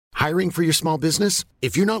Hiring for your small business?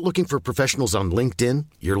 If you're not looking for professionals on LinkedIn,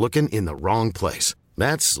 you're looking in the wrong place.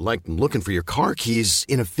 That's like looking for your car keys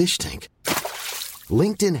in a fish tank.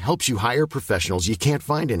 LinkedIn helps you hire professionals you can't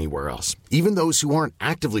find anywhere else, even those who aren't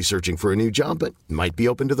actively searching for a new job but might be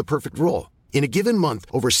open to the perfect role. In a given month,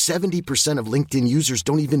 over 70% of LinkedIn users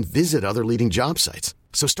don't even visit other leading job sites.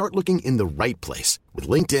 So start looking in the right place. With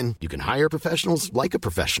LinkedIn, you can hire professionals like a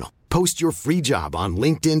professional. Post your free job on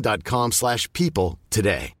linkedin.com/people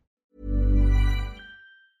today.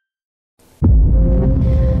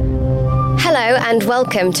 Hello and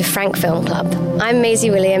welcome to Frank Film Club. I'm Maisie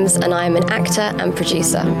Williams and I'm an actor and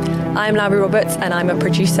producer. I'm Larry Roberts and I'm a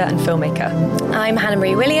producer and filmmaker. I'm Hannah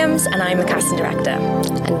Marie Williams and I'm a casting director.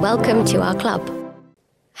 And welcome to our club.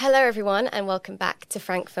 Hello everyone and welcome back to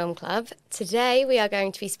Frank Film Club. Today we are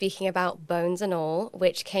going to be speaking about Bones and All,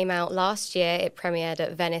 which came out last year. It premiered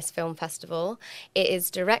at Venice Film Festival. It is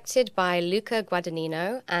directed by Luca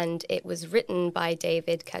Guadagnino and it was written by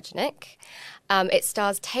David Kojenik. It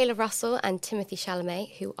stars Taylor Russell and Timothée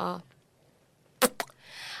Chalamet, who are...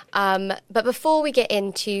 But before we get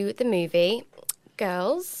into the movie,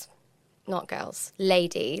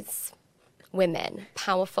 ladies, women,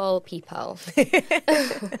 powerful people.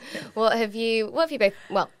 What have you both...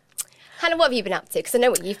 Well, Hannah, what have you been up to? Because I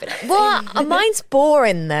know what you've been up to. Well, mine's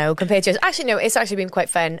boring, though, compared to yours. Actually, no, it's actually been quite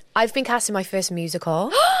fun. I've been casting my first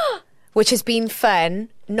musical, which has been fun.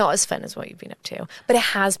 Not as fun as what you've been up to, but it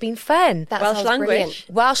has been fun. That Welsh language. Brilliant.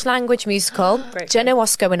 Welsh language musical. Don't know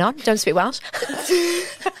what's going on. Don't speak Welsh.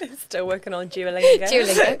 Still working on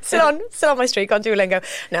Duolingo. Still on my streak on Duolingo.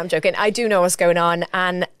 No, I'm joking. I do know what's going on,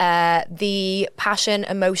 and the passion,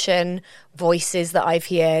 emotion, voices that I've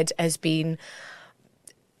heard has been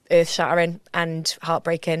earth-shattering and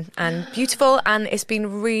heartbreaking and beautiful, and it's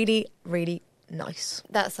been really, really nice.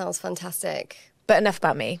 That sounds fantastic. But enough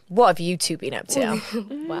about me. What have you two been up to?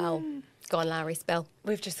 Well, go on, Larry, spill.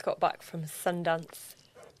 We've just got back from Sundance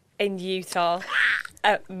in Utah,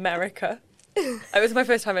 America. It was my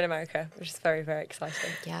first time in America, which is very, very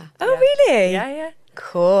exciting. Yeah. Oh, really? Yeah.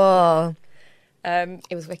 Cool.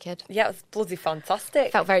 It was wicked. Yeah, it was bloody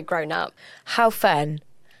fantastic. Felt very grown up. How fun.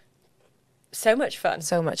 So much fun.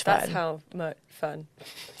 So much fun. That's how much fun.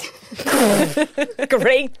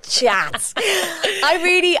 Great chat.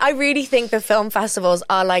 I really think the film festivals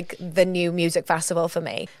are like the new music festival for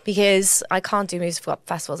me, because I can't do music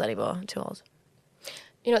festivals anymore. I'm too old.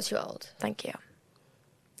 You're not too old. Thank you.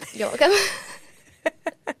 You're welcome.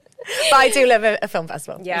 But I do love a film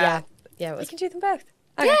festival. Yeah, it You was. can do them both.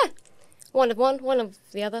 Okay. Yeah. One of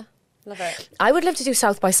the other. Love it. I would love to do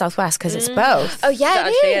South by Southwest because it's both. Oh, yeah, That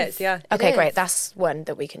it actually is. is, yeah. Okay, It great. is. That's one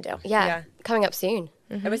that we can do. Yeah, coming up soon.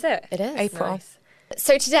 Oh, was it? It is. April. Nice.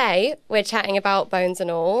 So today we're chatting about Bones and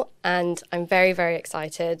All, and I'm very, very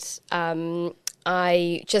excited.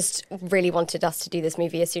 I just really wanted us to do this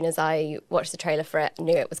movie as soon as I watched the trailer for it,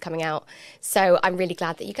 knew it was coming out. So I'm really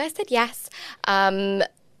glad that you guys said yes.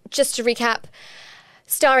 Just to recap,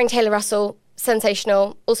 starring Taylor Russell,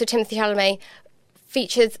 sensational. Also Timothée Chalamet,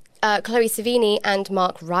 features Chloe Sevigny and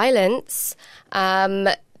Mark Rylance.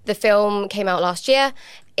 The film came out last year.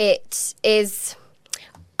 It is...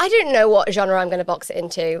 I don't know what genre I'm going to box it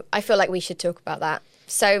into. I feel like we should talk about that.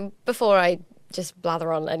 So before I just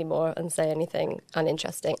blather on anymore and say anything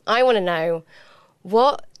uninteresting, I want to know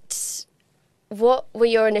what were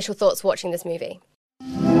your initial thoughts watching this movie?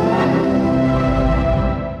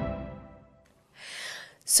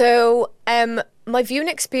 So, my viewing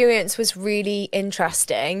experience was really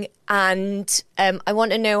interesting, and I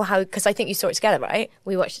want to know how, because I think you saw it together, right?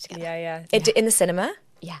 We watched it together. Yeah. In the cinema?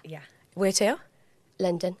 Yeah. Where to?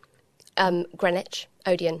 London. Greenwich.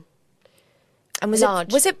 Odeon. And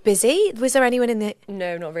Large. was it busy? Was there anyone in the...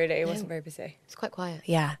 No, not really. It wasn't very busy. It's quite quiet.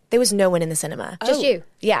 Yeah, there was no one in the cinema. Just you?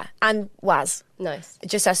 Yeah, and Waz. Nice.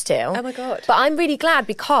 Just us two. Oh my God. But I'm really glad,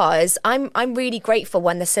 because I'm really grateful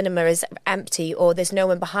when the cinema is empty or there's no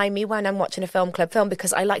one behind me when I'm watching a film club film,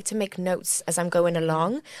 because I like to make notes as I'm going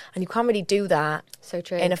along, and you can't really do that So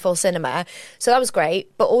true. in a full cinema. So that was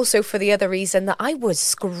great, but also for the other reason that I was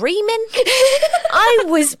screaming. I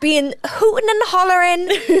was being hooting and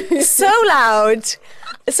hollering so loud.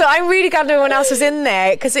 So I'm really glad no one else was in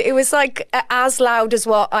there, because it was like as loud as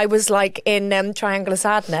what I was like in Triangle of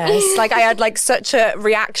Sadness. Like I had like such a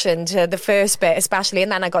reaction to the first bit, especially,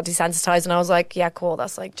 and then I got desensitized and I was like, yeah, cool,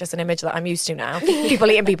 that's like just an image that I'm used to now. People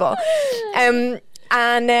eating people.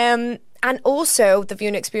 And also the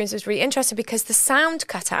viewing experience was really interesting because the sound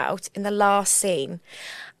cut out in the last scene.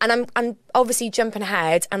 And I'm obviously jumping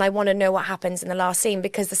ahead, and I want to know what happens in the last scene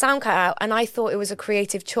because the sound cut out, and I thought it was a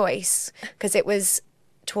creative choice because it was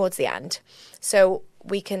towards the end. So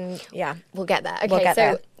we can, yeah. We'll get there. Okay, We'll get so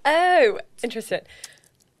there. Oh, interesting.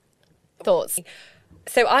 Thoughts?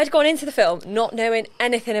 So I'd gone into the film not knowing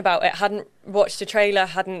anything about it, hadn't watched a trailer,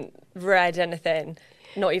 hadn't read anything,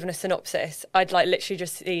 not even a synopsis. I'd like literally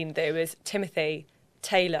just seen that it was Timothy,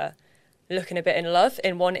 Taylor, looking a bit in love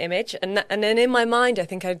in one image. And then in my mind, I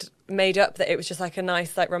think I'd made up that it was just like a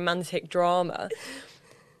nice like romantic drama.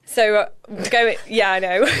 So yeah, I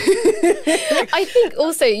know. I think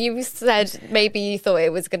also you said maybe you thought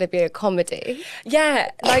it was going to be a comedy. Yeah,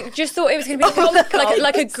 like just thought it was going to be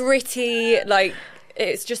like a gritty, like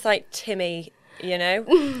it's just like Timmy, you know?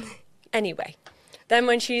 Anyway, then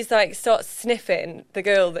when she's like starts sniffing, the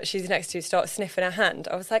girl that she's next to starts sniffing her hand,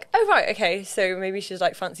 I was like, oh right, okay, so maybe she's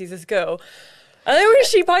like fancies this girl. And then when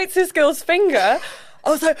she bites this girl's finger, I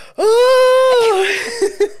was like, oh!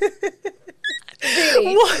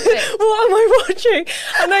 Really? What am I watching?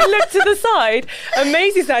 And I looked to the side, and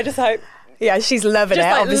Maisie's there just like... Yeah, she's loving just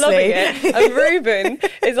it, like obviously. loving it. And Ruben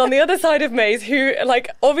is on the other side of Maze, who like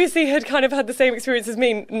obviously had kind of had the same experience as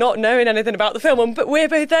me, not knowing anything about the film. But we're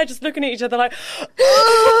both there just looking at each other like,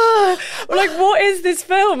 ah! Like, what is this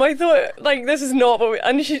film? I thought like this is not what we...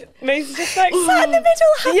 And Maze is just like, sat in the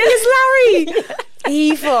middle, happy as Larry.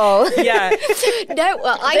 Evil. Yeah. No,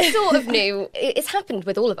 well, I sort of knew. It's happened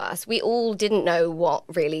with all of us. We all didn't know what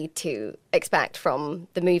really to expect from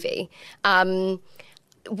the movie.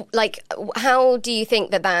 Like, how do you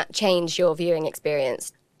think that changed your viewing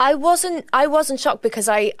experience? I wasn't shocked because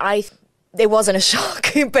it wasn't a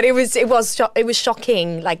shock, but it was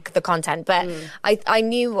shocking, like the content. But I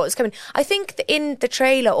knew what was coming. I think in the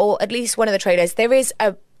trailer, or at least one of the trailers, there is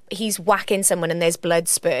he's whacking someone and there's blood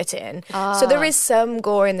spurting. So there is some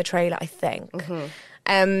gore in the trailer, I think.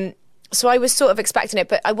 Mm-hmm. So I was sort of expecting it,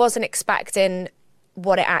 but I wasn't expecting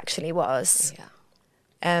what it actually was.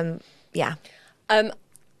 Yeah.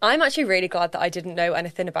 I'm actually really glad that I didn't know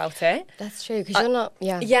anything about it. That's true, because you're not...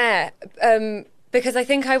 Yeah. Yeah, because I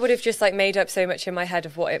think I would have just like made up so much in my head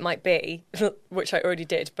of what it might be, which I already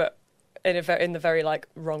did, but in the very like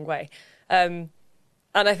wrong way.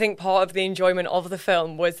 And I think part of the enjoyment of the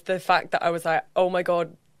film was the fact that I was like, oh my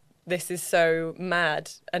God, this is so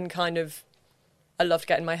mad, and kind of I loved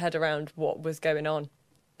getting my head around what was going on.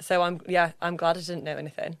 So I'm glad I didn't know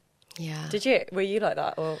anything. Yeah. Did you? Were you like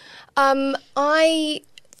that? Or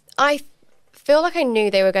I feel like I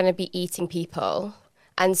knew they were going to be eating people,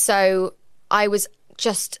 and so I was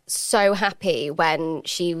just so happy when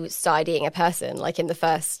she started eating a person, like in the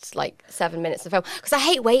first like 7 minutes of the film, because I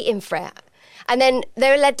hate waiting for it. And then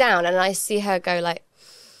they were led down, and I see her go like,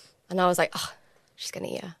 and I was like, oh, she's going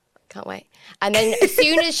to eat her. Can't wait. And then as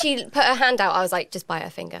soon as she put her hand out, I was like, just bite her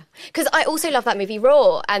finger. Because I also love that movie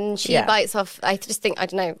Raw, and she bites off, I just think, I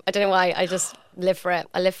don't know why, I just live for it.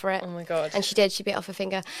 I live for it. Oh my God. And she bit off her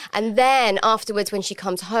finger. And then afterwards, when she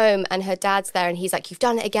comes home and her dad's there and he's like, you've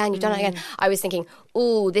done it again, I was thinking,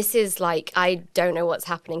 ooh, this is like, I don't know what's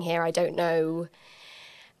happening here. I don't know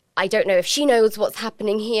if she knows what's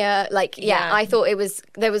happening here. Like, I thought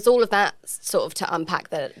there was all of that sort of to unpack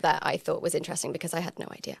that I thought was interesting, because I had no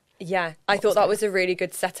idea. Yeah, I thought that was a really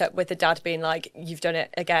good setup with the dad being like, you've done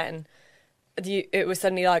it again. It was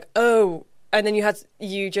suddenly like, oh, and then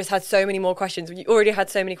you just had so many more questions. You already had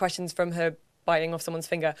so many questions from her biting off someone's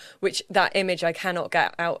finger, which that image I cannot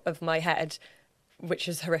get out of my head, which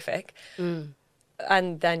is horrific. And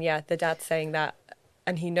then, the dad saying that,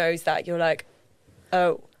 and he knows that, you're like,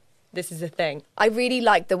 oh, this is a thing. I really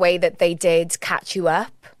liked the way that they did catch you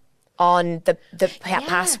up on the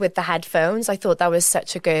pass with the headphones. I thought that was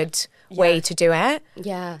such a good way to do it.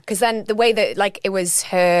 Yeah. Because then the way that like it was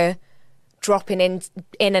her dropping in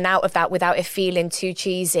and out of that without it feeling too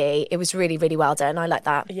cheesy, it was really, really well done. I like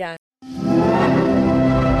that. Yeah.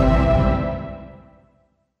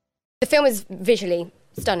 The film is visually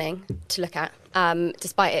stunning to look at,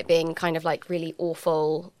 despite it being kind of like really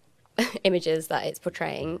awful images that it's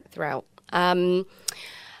portraying throughout.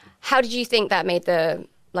 How did you think that made the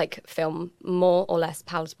film more or less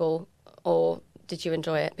palatable, or did you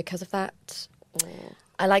enjoy it because of that? Or...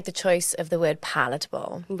 I like the choice of the word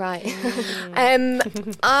palatable. Right.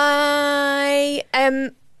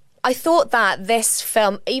 I thought that this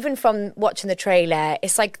film, even from watching the trailer,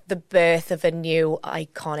 it's like the birth of a new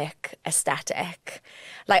iconic aesthetic.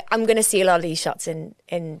 Like, I'm going to see a lot of these shots in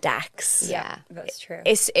Dex. Yeah, that's true.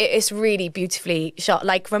 It's really beautifully shot.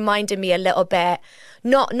 Like, reminded me a little bit,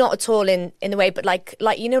 not at all in the way, but like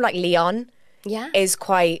Leon. Yeah. Is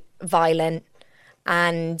quite violent,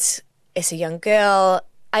 and it's a young girl.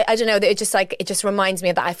 I don't know. It just reminds me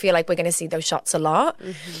of that. I feel like we're going to see those shots a lot.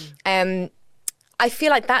 Mm-hmm. I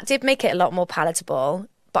feel like that did make it a lot more palatable,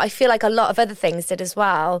 but I feel like a lot of other things did as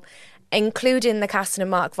well. including the casting of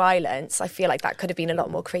Mark Rylance, I feel like that could have been a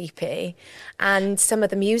lot more creepy. And some of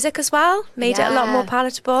the music as well made it a lot more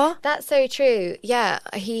palatable. That's so true. Yeah,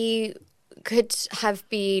 he could have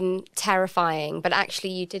been terrifying, but actually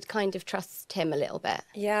you did kind of trust him a little bit.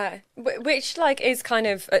 Yeah, which like is kind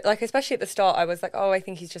of like, especially at the start, I was like, oh, I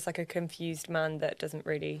think he's just like a confused man that doesn't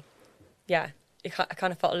really, I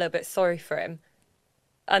kind of felt a little bit sorry for him.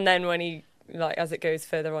 And then when he, like, as it goes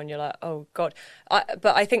further on, you're like, oh God.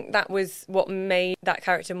 But I think that was what made that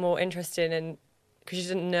character more interesting, and because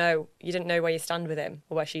you didn't know where you stand with him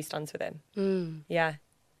or where she stands with him.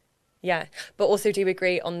 Yeah, but also do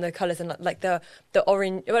agree on the colours and like the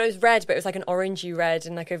orange. Well, it was red, but it was like an orangey red,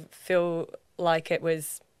 and like I feel like it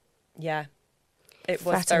was, it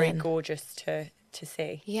was very gorgeous to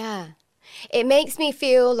see. Yeah, it made me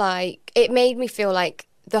feel like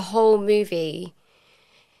the whole movie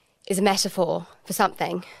is a metaphor for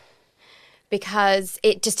something, because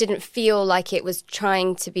it just didn't feel like it was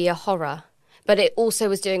trying to be a horror. But it also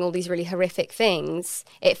was doing all these really horrific things.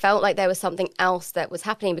 It felt like there was something else that was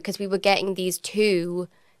happening, because we were getting these two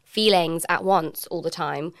feelings at once all the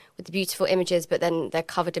time, with the beautiful images, but then they're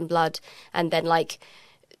covered in blood. And then, like,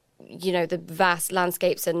 you know, the vast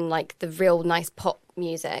landscapes and, like, the real nice pop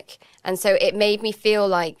music. And so it made me feel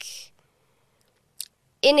like,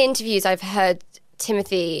 in interviews I've heard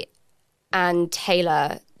Timothy and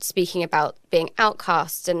Taylor speaking about being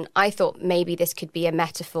outcast, and I thought maybe this could be a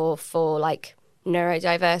metaphor for like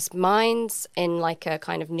neurodiverse minds in like a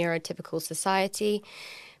kind of neurotypical society.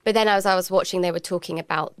 But then as I was watching, they were talking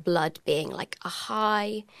about blood being like a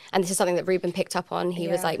high, and this is something that Ruben picked up on. He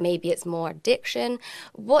was like, maybe it's more addiction.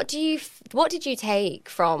 What did you take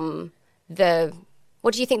from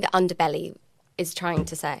what do you think the underbelly is trying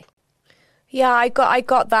to say? Yeah, I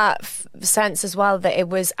got that sense as well, that it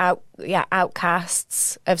was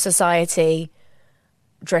outcasts of society,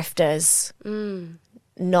 drifters,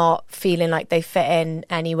 not feeling like they fit in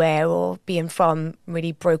anywhere or being from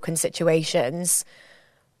really broken situations.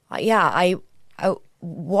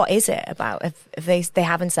 What is it about? If they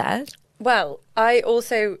haven't said? Well, I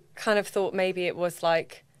also kind of thought maybe it was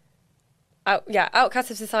like,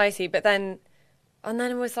 outcasts of society, but then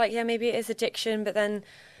it was like, maybe it is addiction, but then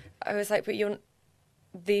I was like, but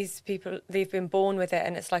these people, they've been born with it,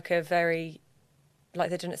 and it's like a very,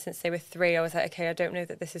 like they've done it since they were 3. I was like, okay, I don't know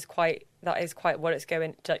that that is quite what it's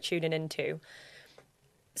going, like, tuning into.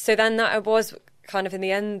 So then that was kind of in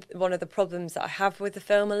the end one of the problems that I have with the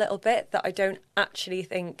film a little bit, that I don't actually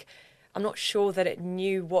think, I'm not sure that it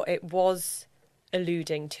knew what it was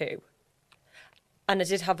alluding to. And I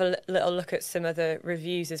did have a little look at some of the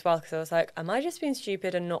reviews as well, because I was like, am I just being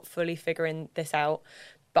stupid and not fully figuring this out?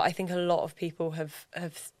 But I think a lot of people have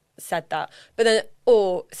said that. But then,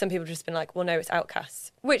 or some people have just been like, well, no, it's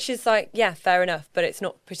outcasts. Which is like, yeah, fair enough, but it's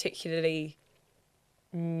not particularly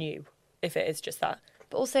new if it is just that.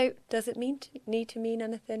 But also, does it need to mean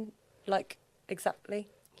anything, like, exactly?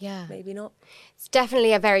 Yeah. Maybe not. It's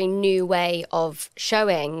definitely a very new way of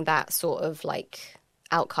showing that sort of, like,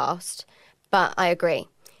 outcast. But I agree.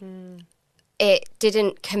 It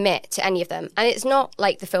didn't commit to any of them. And it's not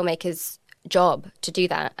like the filmmaker's job to do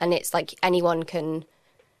that, and it's like anyone can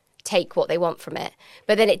take what they want from it.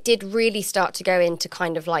 But then it did really start to go into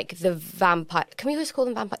kind of like the vampire, can we always call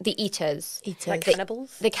them vampire, the eaters, like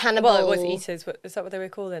cannibals, the cannibal. Well, it was eaters. Is that what they were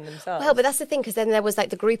calling themselves? Well, but that's the thing, because then there was like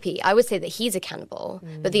the groupie. I would say that he's a cannibal,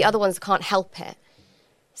 but the other ones can't help it.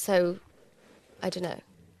 So I don't know.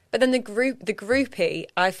 But then the groupie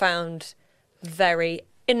I found very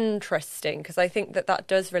interesting, because I think that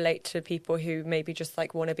does relate to people who maybe just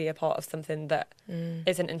like want to be a part of something that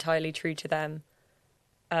isn't entirely true to them.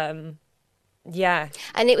 And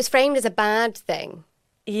it was framed as a bad thing.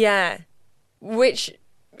 Which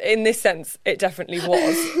in this sense it definitely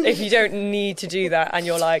was. If you don't need to do that and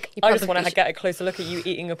you're like, I just want to get a closer look at you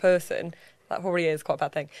eating a person, that probably is quite a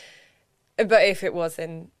bad thing. But if it was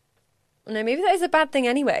maybe that is a bad thing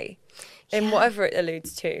anyway, in whatever it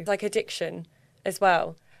alludes to, like addiction as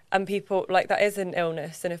well. And people, like, that is an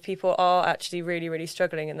illness. And if people are actually really, really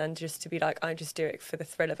struggling, and then just to be like, I just do it for the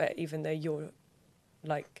thrill of it, even though you're,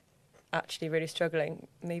 like, actually really struggling,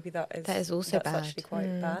 maybe that's also bad. Actually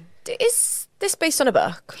quite bad. Is this based on a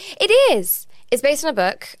book? It is. It's based on a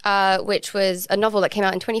book, which was a novel that came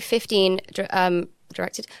out in 2015,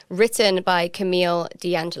 written by Camille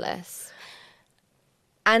DeAngelis.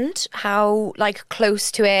 And how, like,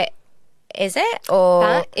 close to it is it? Or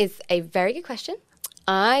that is a very good question.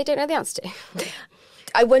 I don't know the answer to.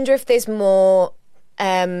 I wonder if there's more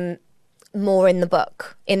in the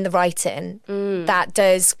book, in the writing, that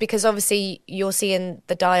does, because obviously you're seeing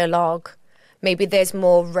the dialogue. Maybe there's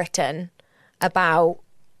more written about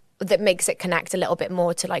that makes it connect a little bit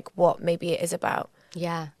more to like what maybe it is about.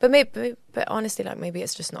 Yeah. But honestly, like maybe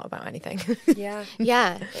it's just not about anything. Yeah.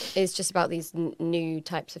 Yeah. It's just about these new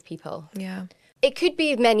types of people. Yeah. It could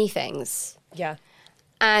be many things. Yeah.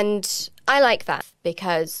 And I like that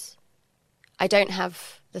because I don't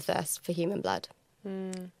have the thirst for human blood.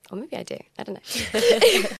 Or maybe I do. I don't know.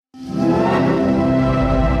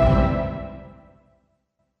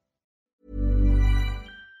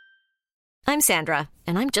 I'm Sandra,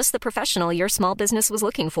 and I'm just the professional your small business was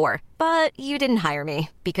looking for. But you didn't hire me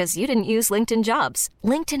because you didn't use LinkedIn Jobs.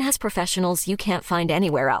 LinkedIn has professionals you can't find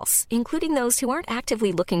anywhere else, including those who aren't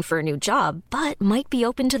actively looking for a new job, but might be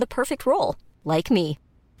open to the perfect role, like me.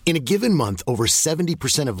 In a given month, over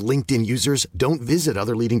 70% of LinkedIn users don't visit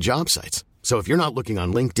other leading job sites. So if you're not looking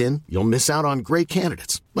on LinkedIn, you'll miss out on great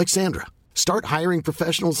candidates like Sandra. Start hiring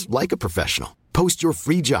professionals like a professional. Post your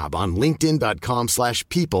free job on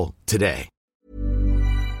linkedin.com/people today.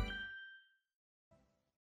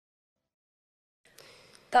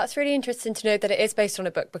 That's really interesting to know that it is based on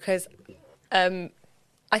a book because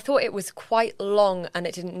I thought it was quite long and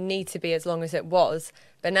it didn't need to be as long as it was.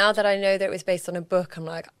 But now that I know that it was based on a book, I'm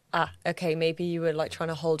like, okay, maybe you were like trying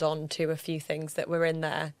to hold on to a few things that were in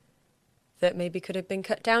there that maybe could have been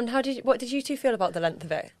cut down. What did you two feel about the length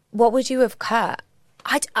of it? What would you have cut?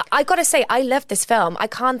 I gotta say, I love this film. I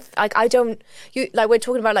can't, like, I don't, you, like, we're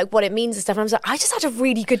talking about, like, what it means and stuff, and I was like, I just had a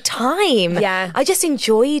really good time. Yeah. I just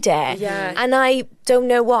enjoyed it. Yeah. And I don't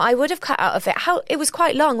know what I would have cut out of it. It was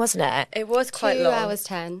quite long, wasn't it? It was quite 2 long. hours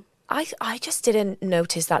 10. I just didn't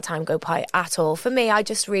notice that time go by at all. For me, I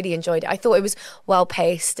just really enjoyed it. I thought it was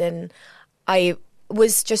well-paced, and I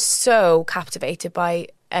was just so captivated by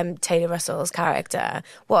Taylor Russell's character.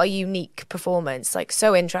 What a unique performance, like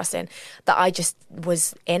so interesting that I just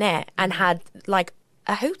was in it and had like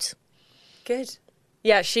a hoot. Good.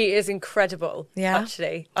 Yeah, she is incredible, Yeah.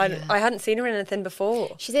 actually. I hadn't seen her in anything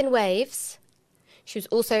before. She's in Waves. She was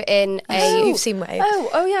also in You've seen Waves.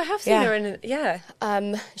 Oh yeah, I have seen Yeah. her in yeah.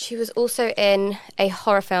 She was also in a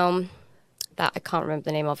horror film that I can't remember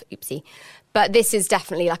the name of. Oopsie. But this is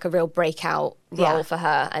definitely like a real breakout role Yeah. for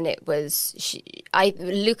her, and it was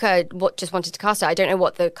Luca just wanted to cast her. I don't know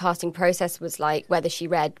what the casting process was like, whether she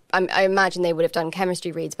read. I imagine they would have done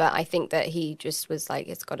chemistry reads, but I think that he just was like,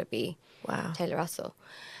 it's got to be Taylor Russell.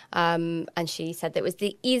 And she said that it was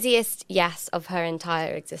the easiest yes of her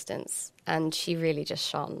entire existence, and she really just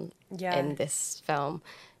shone in this film.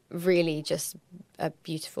 Really just a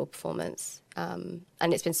beautiful performance. And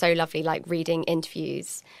it's been so lovely, like, reading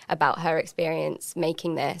interviews about her experience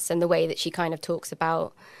making this and the way that she kind of talks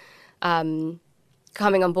about coming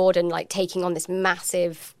on board and, like, taking on this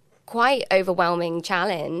massive, quite overwhelming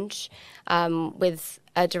challenge with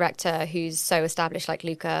a director who's so established like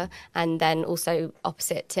Luca, and then also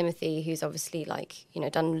opposite Timothy, who's obviously, like, you know,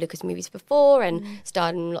 done Luca's movies before and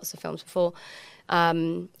starred in lots of films before.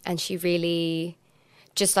 And she really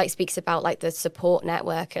just, like, speaks about, like, the support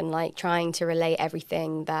network and, like, trying to relate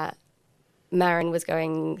everything that Maren was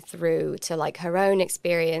going through to, like, her own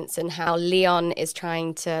experience, and how Leon is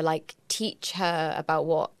trying to, like, teach her about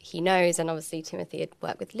what he knows. And obviously Timothy had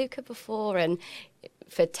worked with Luca before, and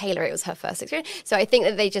for Taylor it was her first experience. So I think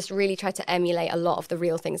that they just really tried to emulate a lot of the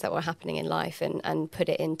real things that were happening in life and put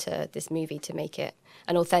it into this movie to make it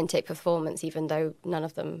an authentic performance, even though none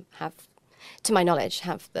of them have, to my knowledge,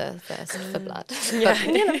 have the thirst for blood. But,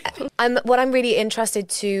 you know. What I'm really interested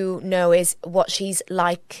to know is what she's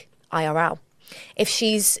like IRL. If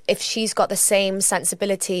she's got the same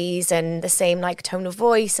sensibilities and the same, like, tone of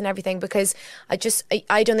voice and everything, because I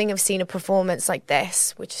don't think I've seen a performance like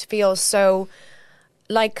this, which feels so,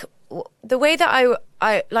 like, the way that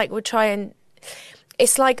I like would try and,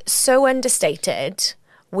 it's like so understated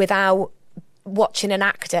without watching an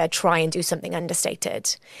actor try and do something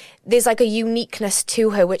understated. There's like a uniqueness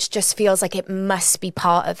to her which just feels like it must be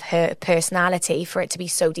part of her personality for it to be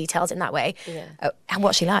so detailed in that way. Yeah. And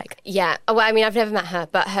what's she like? Yeah. Well, I mean, I've never met her,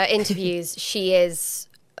 but her interviews, she is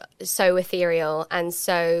so ethereal and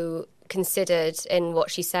so considered in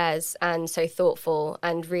what she says, and so thoughtful,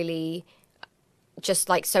 and really just,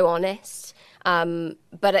 like, so honest.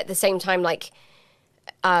 But at the same time, like,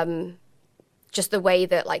 just the way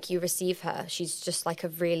that, like, you receive her, she's just, like, a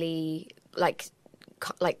really, like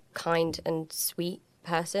kind and sweet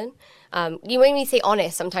person. When you say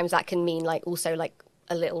honest, sometimes that can mean, like, also, like,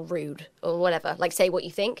 a little rude or whatever, like, say what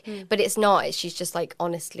you think. But it's not. She's just, like,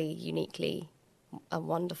 honestly, uniquely a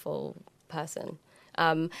wonderful person.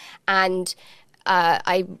 And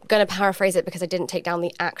I'm going to paraphrase it because I didn't take down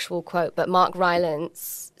the actual quote, but Mark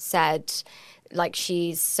Rylance said like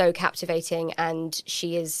she's so captivating and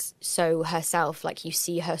she is so herself. Like you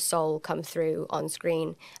see her soul come through on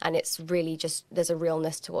screen, and it's really just, there's a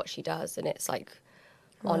realness to what she does, and it's like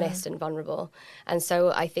honest and vulnerable. And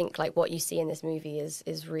so I think like what you see in this movie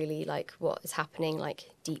is really like what is happening like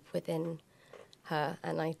deep within her,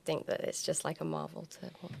 and I think that it's just like a marvel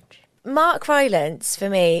to watch. Mark Rylance, for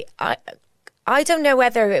me, I don't know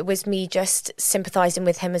whether it was me just sympathising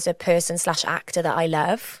with him as a person / actor that I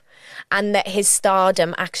love, and that his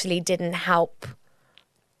stardom actually didn't help.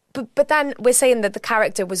 But then we're saying that the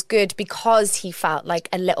character was good because he felt like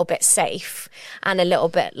a little bit safe and a little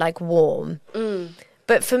bit like warm.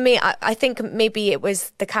 But for me, I think maybe it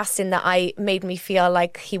was the casting that made me feel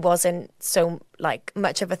like he wasn't so like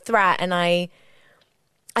much of a threat, and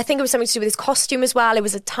I think it was something to do with his costume as well. It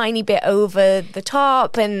was a tiny bit over the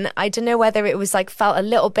top, and I don't know whether it was like felt a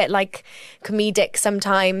little bit like comedic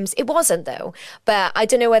sometimes. It wasn't though, but I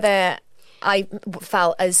don't know whether I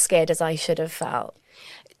felt as scared as I should have felt.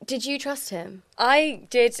 Did you trust him? I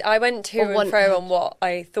did. I went to and fro on what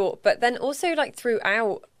I thought, but then also like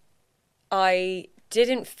throughout, I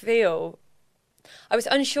didn't feel, I was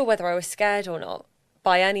unsure whether I was scared or not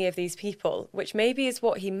by any of these people, which maybe is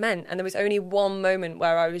what he meant. And there was only one moment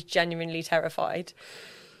where I was genuinely terrified,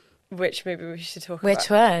 which maybe we should talk about. Which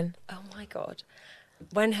one? Oh my God.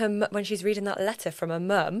 When she's reading that letter from her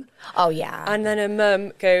mum. Oh, yeah. And then her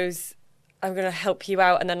mum goes, I'm going to help you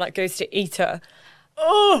out, and then like goes to eat her.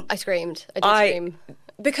 Oh! I screamed. I did scream.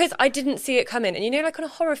 Because I didn't see it coming. And you know, like on a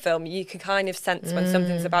horror film, you can kind of sense when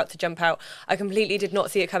something's about to jump out. I completely did not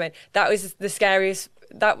see it coming. That was the scariest.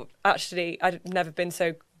 That actually, I'd never been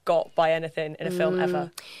so got by anything in a film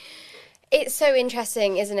ever. It's so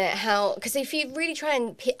interesting, isn't it? How, because if you really try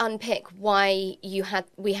and unpick why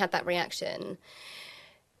we had that reaction,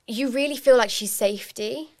 you really feel like she's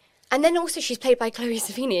safety. And then also she's played by Chloe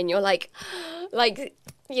Sevigny, and you're like,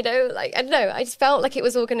 you know, like, I don't know, I just felt like it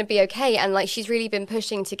was all going to be okay, and like she's really been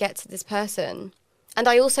pushing to get to this person. And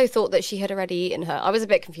I also thought that she had already eaten her. I was a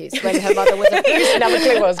bit confused when her mother was.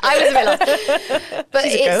 I was a bit lost. But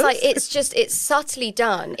it's like, it's subtly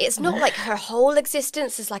done. It's not like her whole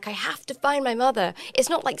existence is like, I have to find my mother. It's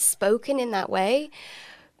not like spoken in that way.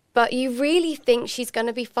 But you really think she's going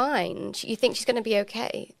to be fine. You think she's going to be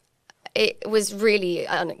okay. It was really,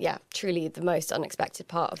 truly the most unexpected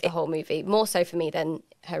part of the whole movie. More so for me than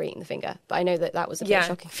her eating the finger. But I know that was a bit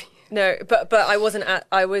shocking for you. No, but I wasn't.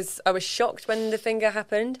 I was shocked when the finger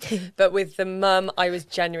happened. But with the mum, I was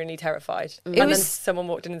genuinely terrified. And then someone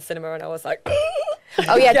walked in the cinema, and I was like,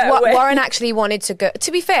 "Oh yeah." Warren actually wanted to go.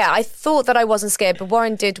 To be fair, I thought that I wasn't scared, but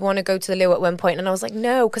Warren did want to go to the loo at one point, and I was like,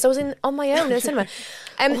 "No," because I was on my own in the cinema.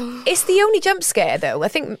 It's the only jump scare, though. I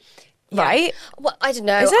think. Yeah. Right? Well, I don't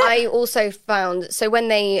know. I also found, so when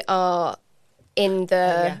they are in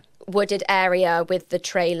the wooded area with the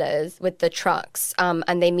trailers, with the trucks,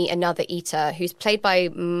 and they meet another eater who's played by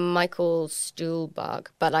Michael Stuhlbarg,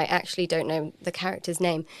 but I actually don't know the character's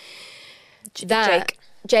name. Jake.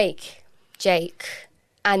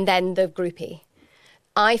 And then the groupie.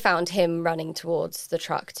 I found him running towards the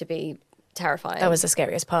truck to be terrifying. That was the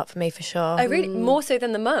scariest part for me, for sure. Oh, really? More so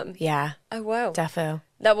than the mum? Yeah. Oh, wow. Defo.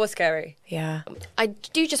 That was scary. Yeah. I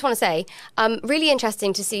do just want to say, really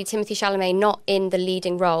interesting to see Timothée Chalamet not in the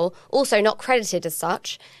leading role, also not credited as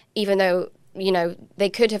such, even though, you know,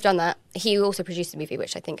 they could have done that. He also produced the movie,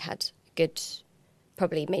 which I think had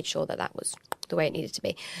probably made sure that was the way it needed to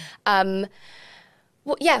be.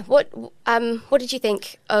 What did you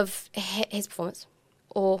think of his performance?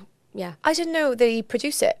 Or... Yeah. I didn't know that he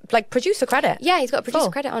produced it. Like, producer credit. Yeah, he's got a producer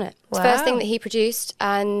credit on it. It's the first thing that he produced.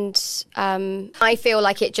 And I feel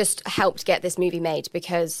like it just helped get this movie made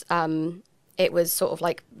because it was sort of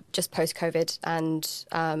like just post-COVID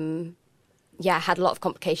and, had a lot of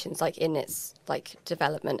complications like in its like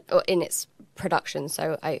development or in its production.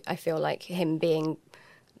 So I feel like him being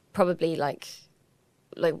probably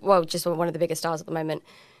just one of the biggest stars at the moment,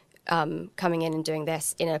 coming in and doing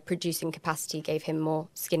this in a producing capacity gave him more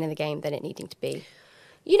skin in the game than it needing to be.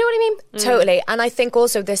 You know what I mean? Totally. And I think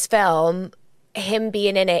also this film, him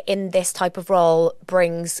being in it in this type of role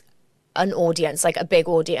brings an audience, like a big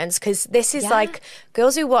audience, because this is like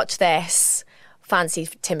girls who watch this fancy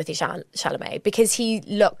Timothée Chalamet because he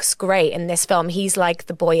looks great in this film. He's like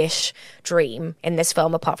the boyish dream in this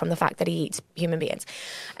film, apart from the fact that he eats human beings.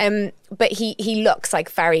 But he looks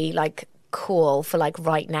like very like cool for like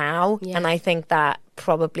right now, and I think that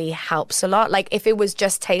probably helps a lot. Like if it was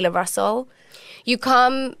just Taylor Russell, you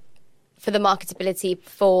come for the marketability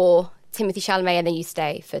for Timothée Chalamet and then you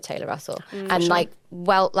stay for Taylor Russell, and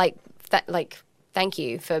thank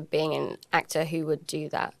you for being an actor who would do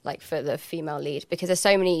that, like for the female lead, because there's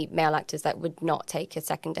so many male actors that would not take a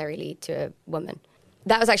secondary lead to a woman.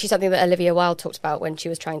 That was actually something that Olivia Wilde talked about when she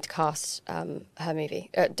was trying to cast her movie,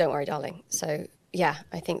 Don't Worry, Darling. So, yeah,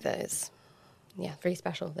 I think that is, really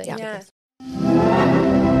special that you did this.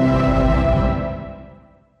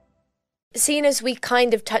 Seeing as we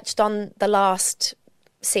kind of touched on the last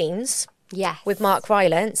scenes with Mark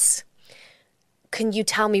Rylance, can you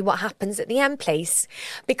tell me what happens at the end, please?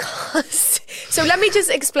 Because, so let me just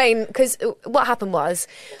explain, because what happened was,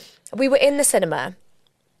 we were in the cinema.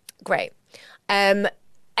 Great.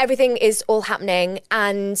 Everything is all happening,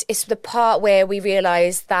 and it's the part where we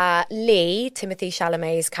realise that Lee, Timothée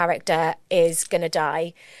Chalamet's character, is going to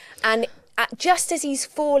die. And just as he's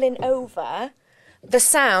falling over, the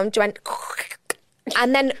sound went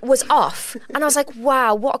and then was off. And I was like,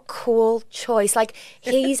 wow, what a cool choice. Like,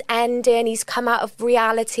 he's ending, he's come out of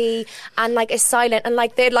reality and like is silent, and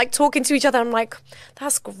like they're like talking to each other. I'm like,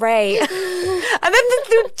 that's great. And then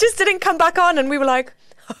it just didn't come back on, and we were like,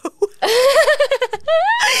 oh.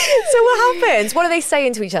 So what happens? What are they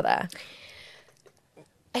saying to each other?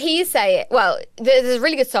 He's saying, well, there's a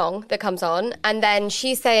really good song that comes on, and then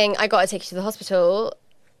she's saying, I got to take you to the hospital.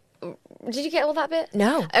 Did you get all that bit?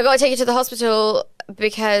 No. I got to take you to the hospital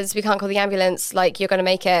because we can't call the ambulance. Like, you're going to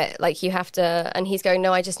make it. Like, you have to. And he's going,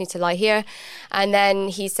 no, I just need to lie here. And then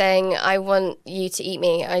he's saying, I want you to eat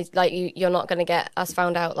me. You're not going to get us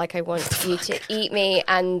found out. Like, I want you to eat me,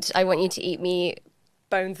 and I want you to eat me.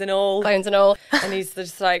 Bones and all. And he's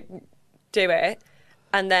just like, do it.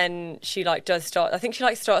 And then she like does start. I think she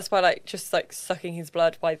like starts by like just like sucking his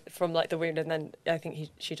blood from like the wound, and then I think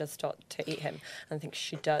she does start to eat him. And I think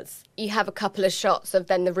she does. You have a couple of shots of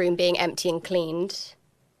then the room being empty and cleaned,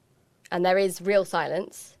 and there is real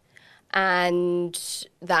silence, and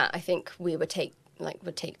that I think we would take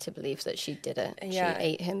to believe that she did it. Yeah. She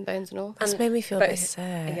ate him, bones and all. That's made me feel a bit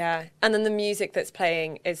sad. Yeah, and then the music that's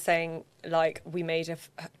playing is saying like we made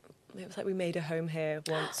a home here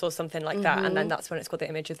once or something like that, and then that's when it's got the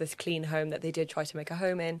image of this clean home that they did try to make a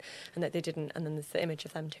home in and that they didn't, and then there's the image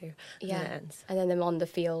of them too. And then it ends. And then them on the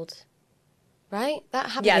field, right? That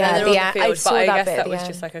happened. Yeah, then they're on the field, but I guess that was end.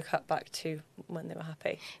 just like a cut back to when they were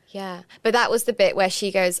happy. Yeah, but that was the bit where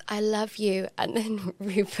she goes, I love you, and then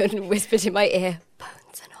Rupert whispered in my ear,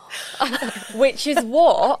 bones and all. Which is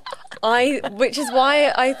why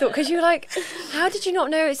I thought, because you were like, how did you not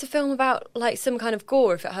know it's a film about like some kind of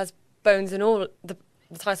gore if it has bones and all, the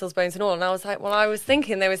title's Bones and All? And I was like, well, I was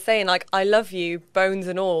thinking they were saying like, I love you, bones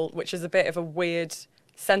and all, which is a bit of a weird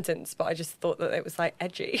sentence, but I just thought that it was like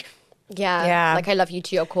edgy. Yeah. Like I love you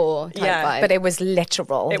to your core type vibe. But it was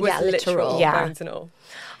literal. It was literal. Yeah. Bones and all.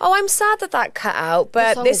 Oh, I'm sad that cut out,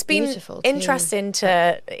 but it's been interesting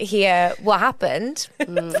to hear what happened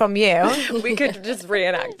from you. We could just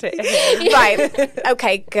reenact it. Right.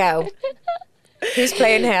 Okay, go. Who's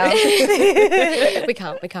playing who? We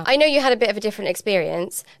can't. I know you had a bit of a different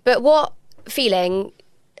experience, but what feeling,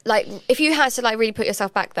 like, if you had to like really put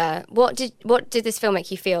yourself back there, what did this film make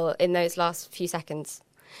you feel in those last few seconds,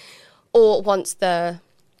 or once the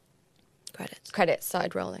credits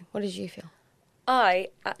started rolling? What did you feel? I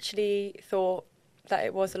actually thought that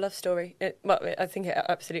it was a love story. I think it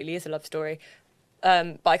absolutely is a love story,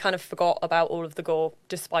 but I kind of forgot about all of the gore,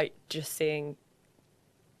 despite just seeing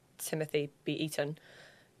Timothy be eaten,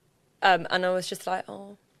 and I was just like,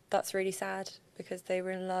 oh, that's really sad because they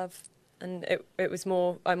were in love, and it was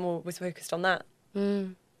more, I was focused on that,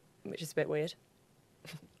 which is a bit weird.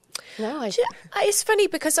 No, it's funny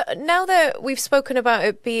because now that we've spoken about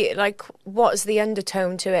it, be like, what's the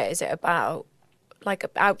undertone to it? Is it about like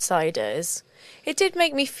outsiders? It did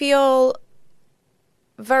make me feel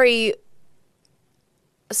very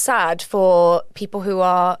sad for people who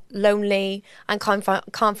are lonely and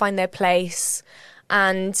can't find their place,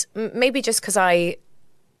 and maybe just because I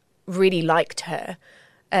really liked her,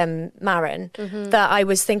 Maren, that I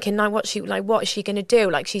was thinking, now what is she going to do?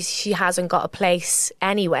 Like she hasn't got a place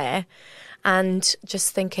anywhere, and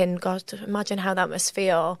just thinking, God, imagine how that must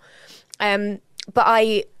feel. But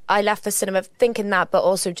I left the cinema thinking that, but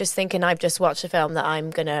also just thinking I've just watched a film that I'm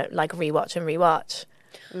gonna like rewatch and rewatch.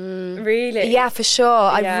 Really? Yeah, for sure.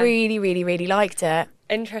 I really, really, really liked it.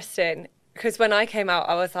 Interesting. Because when I came out,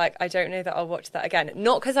 I was like, I don't know that I'll watch that again.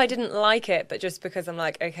 Not because I didn't like it, but just because I'm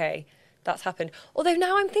like, okay, that's happened. Although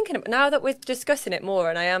now I'm thinking, now that we're discussing it more,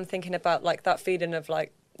 and I am thinking about like that feeling of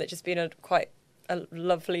like it just being quite a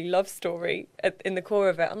lovely love story in the core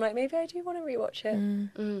of it. I'm like, maybe I do want to rewatch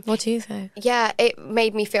it. What do you think? Yeah, it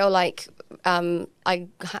made me feel like I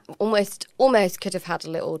almost could have had a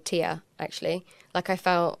little tear, actually. Like I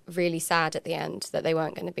felt really sad at the end that they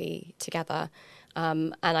weren't going to be together.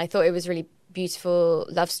 and I thought it was a really beautiful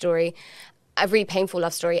love story, a really painful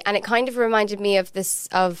love story, and it kind of reminded me of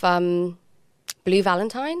Blue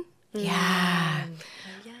Valentine. Yeah.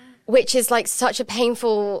 Which is like such a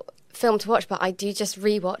painful film to watch, but I do just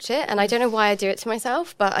rewatch it, and I don't know why I do it to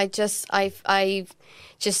myself, but I just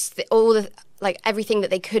all the, like, everything that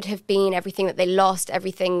they could have been, everything that they lost,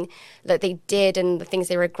 everything that they did, and the things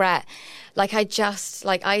they regret. Like, I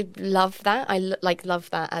love that. Love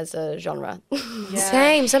that as a genre.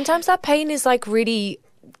 Same. Sometimes that pain is like really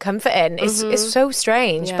comforting. It's so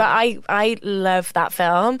strange, but I love that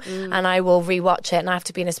film, and I will rewatch it, and I have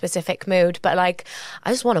to be in a specific mood, but like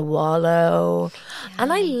I just want to wallow,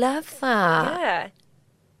 and I love that.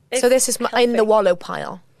 So this is in the wallow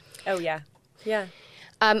pile. Oh yeah.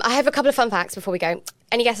 I have a couple of fun facts before we go.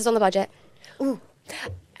 Any guesses on the budget?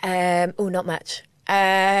 Not much.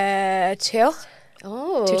 2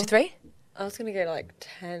 to 3. I was going to go like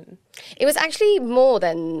 10. It was actually more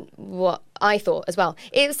than what I thought as well.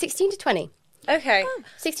 It was 16 to 20. Okay.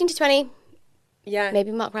 16 to 20. Yeah.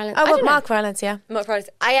 Maybe Mark Rylance. Oh, well, Mark Rylance, yeah. Mark Rylance.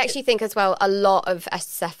 I actually think as well a lot of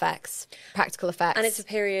SFX, practical effects. And it's a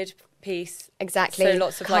period piece. Exactly. So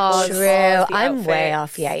lots of like Cars. cars, True. the I'm way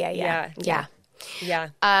outfits. off. Yeah. Yeah.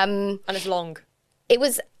 And it's long. It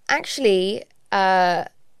was actually,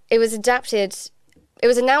 it was adapted, it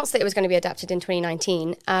was announced that it was going to be adapted in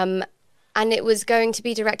 2019, and it was going to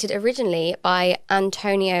be directed originally by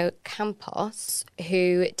Antonio Campos,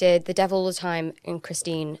 who did The Devil All the Time and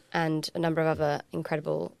Christine and a number of other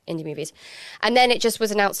incredible indie movies. And then it just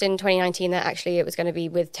was announced in 2019 that actually it was going to be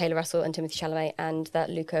with Taylor Russell and Timothée Chalamet, and that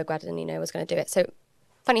Luca Guadagnino was going to do it. So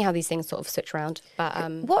funny how these things sort of switch around. But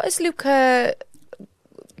What has Luca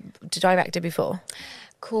directed before?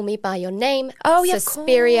 Call Me By Your Name, Oh, yeah, of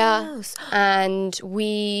Suspiria, course. and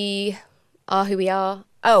We Are Who We Are.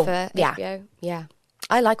 Oh, for yeah. HBO. Yeah.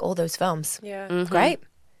 I like all those films. Yeah. Great.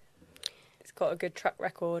 It's got a good track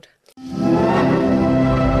record.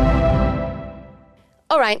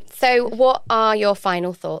 All right. So, what are your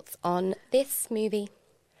final thoughts on this movie?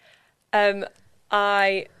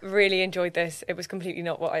 I really enjoyed this. It was completely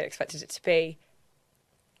not what I expected it to be,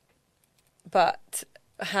 but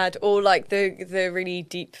had all like the really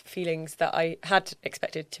deep feelings that I had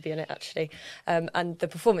expected to be in it, actually. And the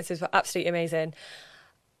performances were absolutely amazing.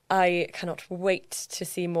 I cannot wait to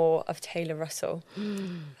see more of Taylor Russell.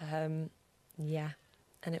 Yeah,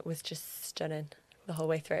 and it was just stunning the whole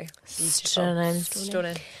way through. Beautiful.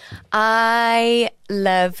 Stunning. I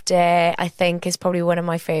loved it. I think it's probably one of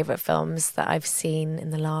my favourite films that I've seen in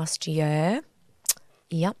the last year.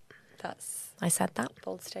 Yep, I said that.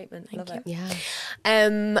 Bold statement. Love it. Yeah.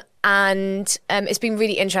 And it's been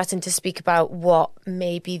really interesting to speak about what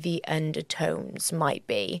maybe the undertones might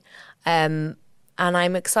be. And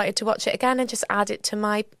I'm excited to watch it again and just add it to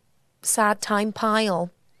my sad time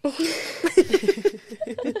pile.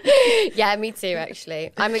 Yeah, me too,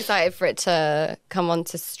 actually. I'm excited for it to come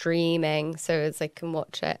onto streaming so as I can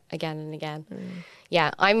watch it again and again.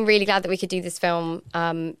 Yeah, I'm really glad that we could do this film.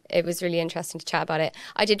 It was really interesting to chat about it.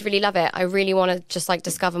 I did really love it. I really want to just like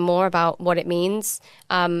discover more about what it means.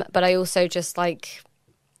 But I also just like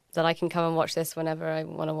that I can come and watch this whenever I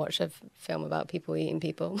want to watch a film about people eating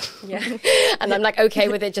people. Yeah. And I'm like okay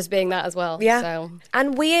with it just being that as well. Yeah. So.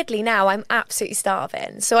 And weirdly now I'm absolutely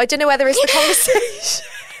starving. So I don't know whether it's the conversation.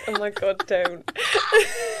 Oh my God, don't.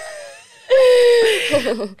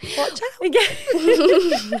 Watch out. Yeah.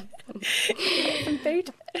 Some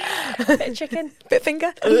food. Bit of chicken. Bit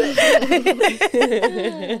finger.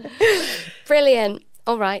 Brilliant.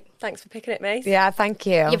 All right. Thanks for picking it, Mace. Yeah, thank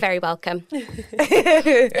you. You're very welcome.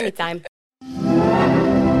 Anytime.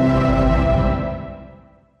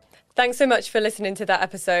 Thanks so much for listening to that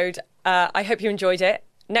episode. I hope you enjoyed it.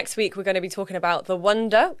 Next week, we're going to be talking about The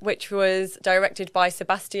Wonder, which was directed by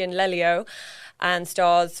Sebastian Lelio and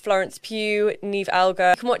stars Florence Pugh, Niamh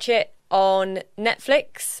Algar. You can watch it on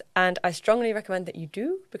Netflix, and I strongly recommend that you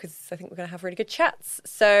do because I think we're going to have really good chats.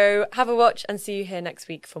 So have a watch and see you here next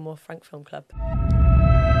week for more Frank Film Club.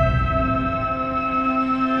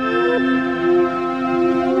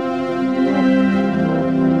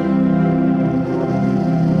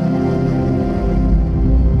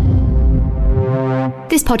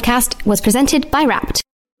 This podcast was presented by Wrapped.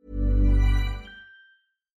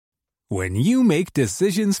 When you make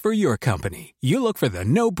decisions for your company, you look for the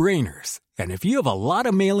no-brainers. And if you have a lot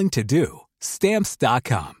of mailing to do,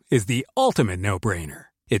 Stamps.com is the ultimate no-brainer.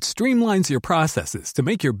 It streamlines your processes to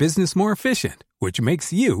make your business more efficient, which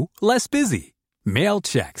makes you less busy. Mail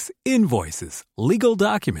checks, invoices, legal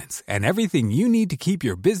documents, and everything you need to keep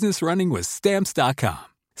your business running with Stamps.com.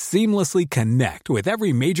 Seamlessly connect with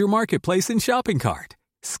every major marketplace and shopping cart.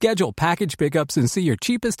 Schedule package pickups and see your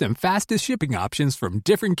cheapest and fastest shipping options from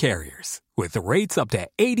different carriers, with rates up to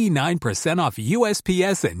 89% off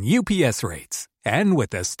USPS and UPS rates. And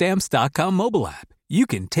with the Stamps.com mobile app, you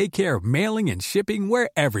can take care of mailing and shipping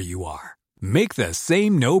wherever you are. Make the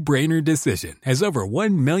same no-brainer decision as over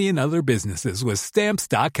 1 million other businesses with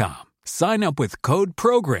Stamps.com. Sign up with code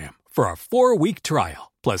PROGRAM for a 4-week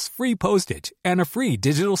trial, plus free postage and a free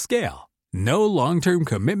digital scale. No long-term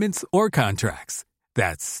commitments or contracts.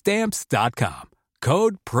 That's Stamps.com.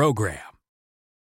 Code PROGRAM.